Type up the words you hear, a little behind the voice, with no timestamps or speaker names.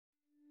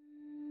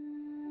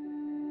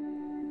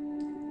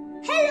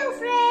Hello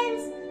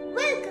friends,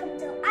 welcome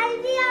to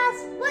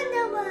Alvia's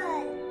Wonder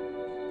World.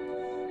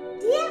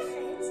 Dear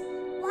friends,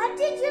 what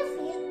did you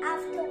feel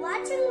after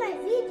watching my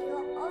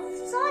video of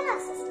solar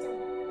system?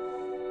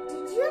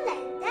 Did you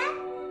like that?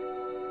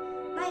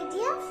 My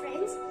dear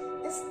friends,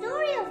 the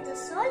story of the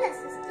solar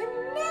system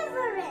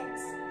never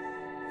ends.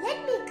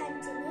 Let me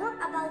continue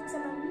about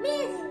some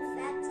amazing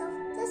facts of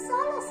the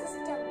solar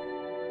system.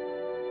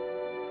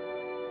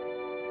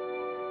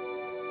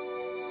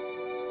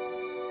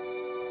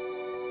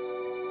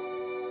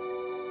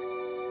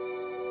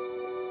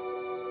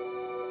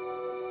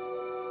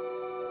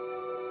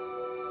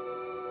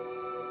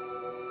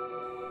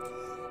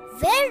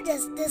 Where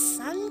does the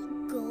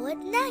sun go at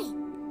night?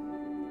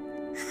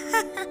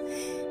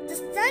 The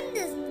sun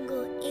doesn't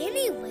go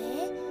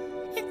anywhere.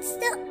 It's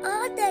the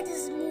earth that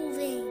is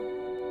moving.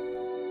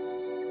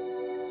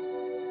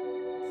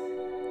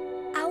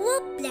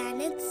 Our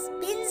planet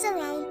spins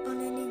around on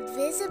an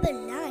invisible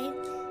line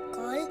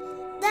called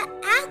the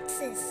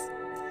axis.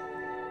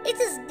 It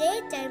is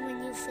daytime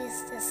when you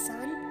face the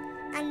sun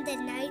and the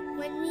night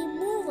when we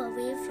move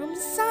away from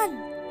sun.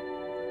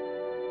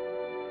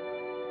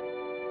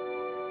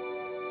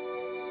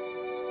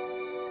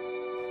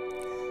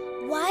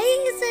 Why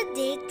is a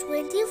day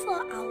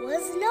 24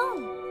 hours long?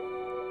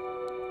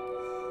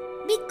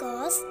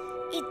 Because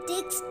it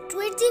takes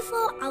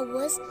 24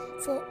 hours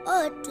for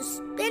Earth to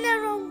spin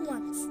around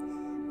once,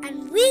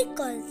 and we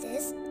call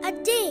this a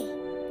day.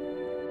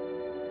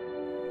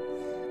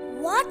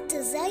 What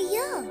is a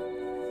year?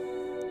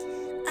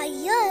 A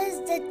year is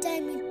the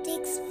time it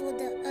takes for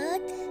the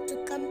Earth to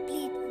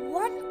complete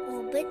one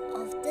orbit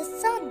of the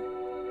Sun.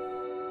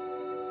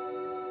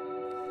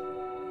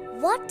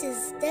 What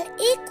is the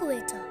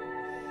equator?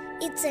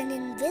 It's an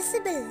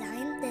invisible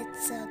line that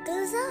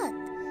circles Earth.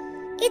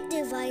 It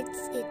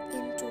divides it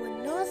into a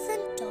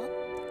northern top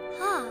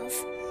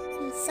half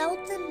and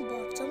southern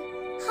bottom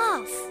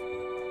half.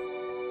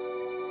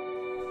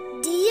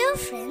 Dear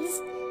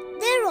friends,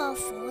 there are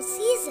 4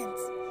 seasons.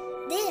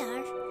 They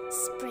are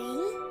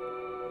spring,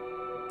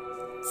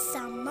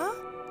 summer,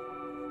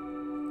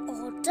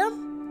 autumn,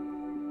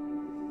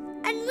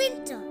 and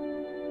winter.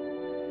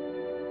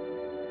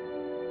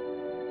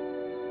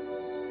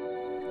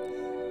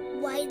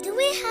 Why do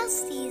we have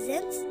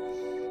seasons?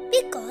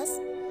 Because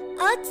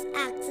Earth's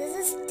axis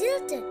is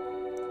tilted.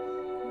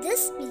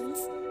 This means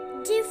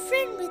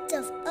different bits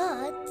of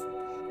Earth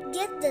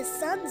get the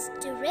sun's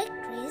direct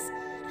rays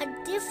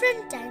at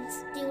different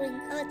times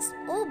during Earth's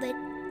orbit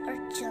or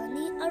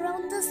journey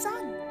around the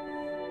sun.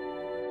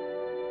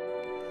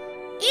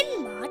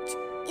 In March,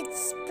 it's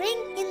spring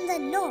in the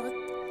north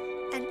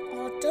and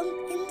autumn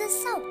in the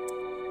south.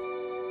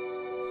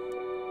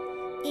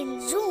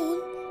 In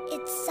June,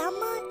 it's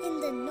summer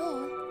in the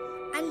north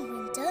and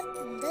winter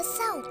in the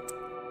south.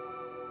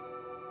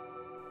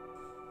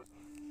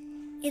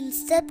 In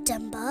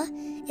September,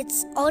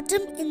 it's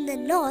autumn in the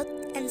north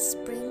and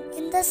spring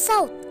in the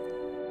south.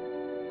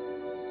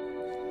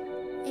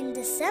 In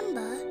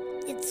December,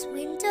 it's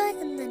winter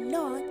in the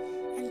north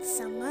and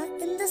summer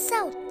in the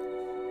south.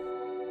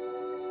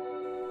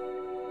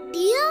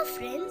 Dear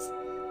friends,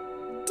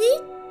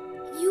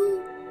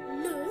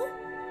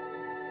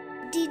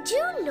 Did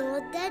you know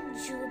that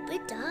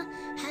Jupiter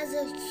has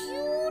a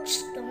huge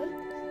storm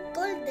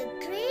called the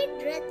Great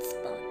Red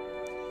Spot?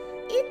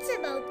 It's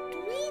about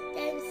 3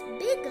 times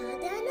bigger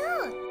than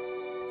Earth.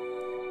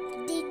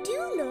 Did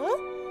you know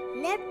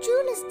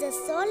Neptune is the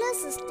solar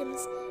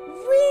system's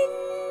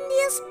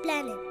windiest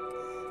planet,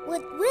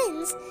 with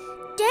winds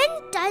 10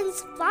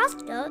 times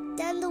faster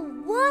than the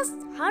worst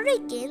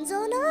hurricanes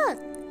on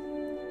Earth?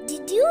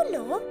 Did you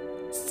know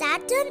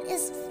Saturn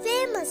is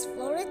famous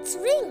for its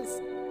rings,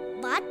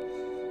 but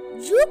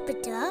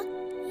Jupiter,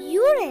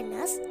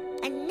 Uranus,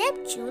 and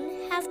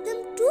Neptune have them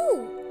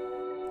too.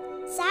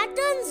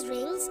 Saturn's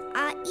rings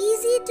are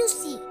easy to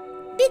see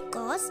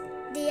because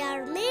they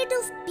are made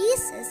of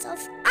pieces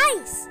of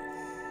ice.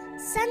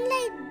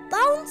 Sunlight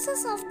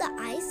bounces off the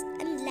ice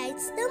and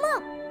lights them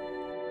up.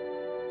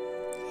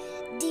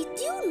 Did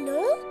you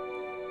know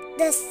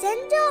the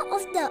center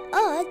of the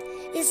Earth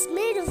is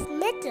made of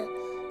metal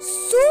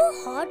so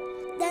hot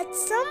that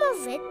some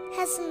of it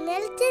has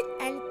melted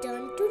and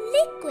turned to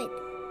liquid?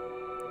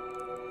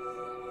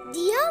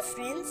 Dear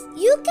friends,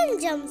 you can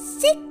jump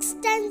 6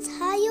 times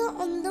higher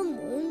on the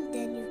moon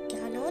than you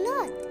can on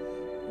Earth.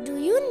 Do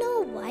you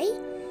know why?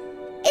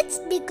 It's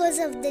because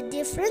of the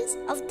difference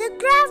of the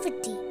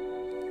gravity.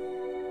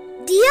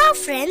 Dear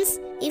friends,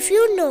 if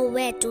you know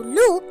where to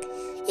look,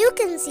 you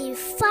can see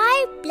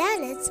 5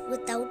 planets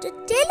without a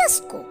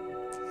telescope: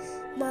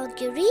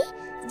 Mercury,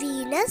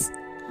 Venus,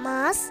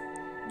 Mars,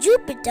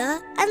 Jupiter,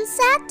 and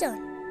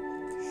Saturn.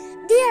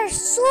 They are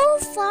so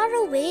far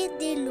away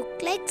they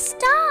look like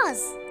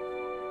stars.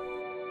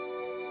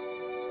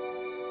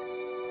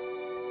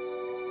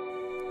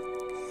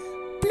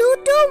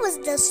 Pluto was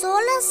the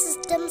solar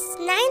system's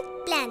 9th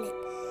planet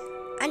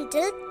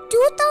until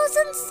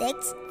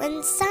 2006,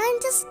 when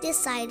scientists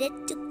decided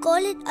to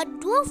call it a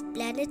dwarf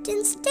planet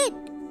instead.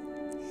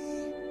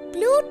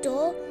 Pluto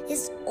Pluto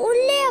is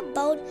only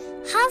about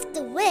half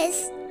the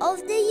west of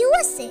the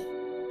USA.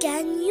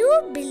 Can you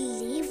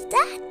believe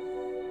that?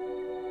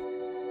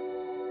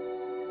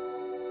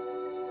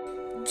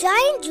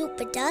 Giant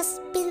Jupiter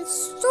spins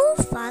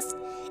so fast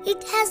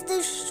it has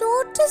the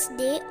shortest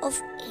day of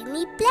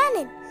any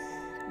planet,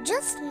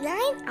 just 9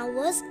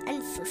 hours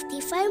and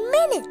 55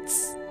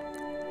 minutes.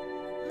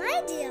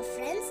 My dear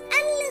friends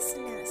and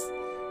listeners,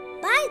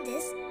 by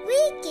this we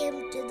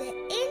came to the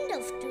end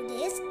of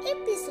today's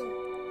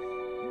episode.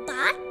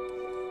 But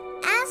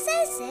as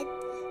I said,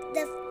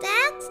 the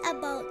facts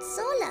about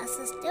solar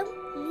system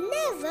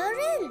never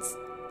ends.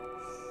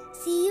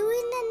 See you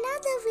in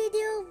another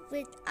video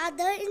with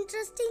other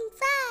interesting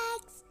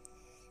facts.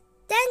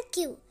 Thank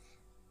you.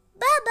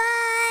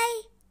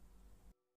 Bye-bye.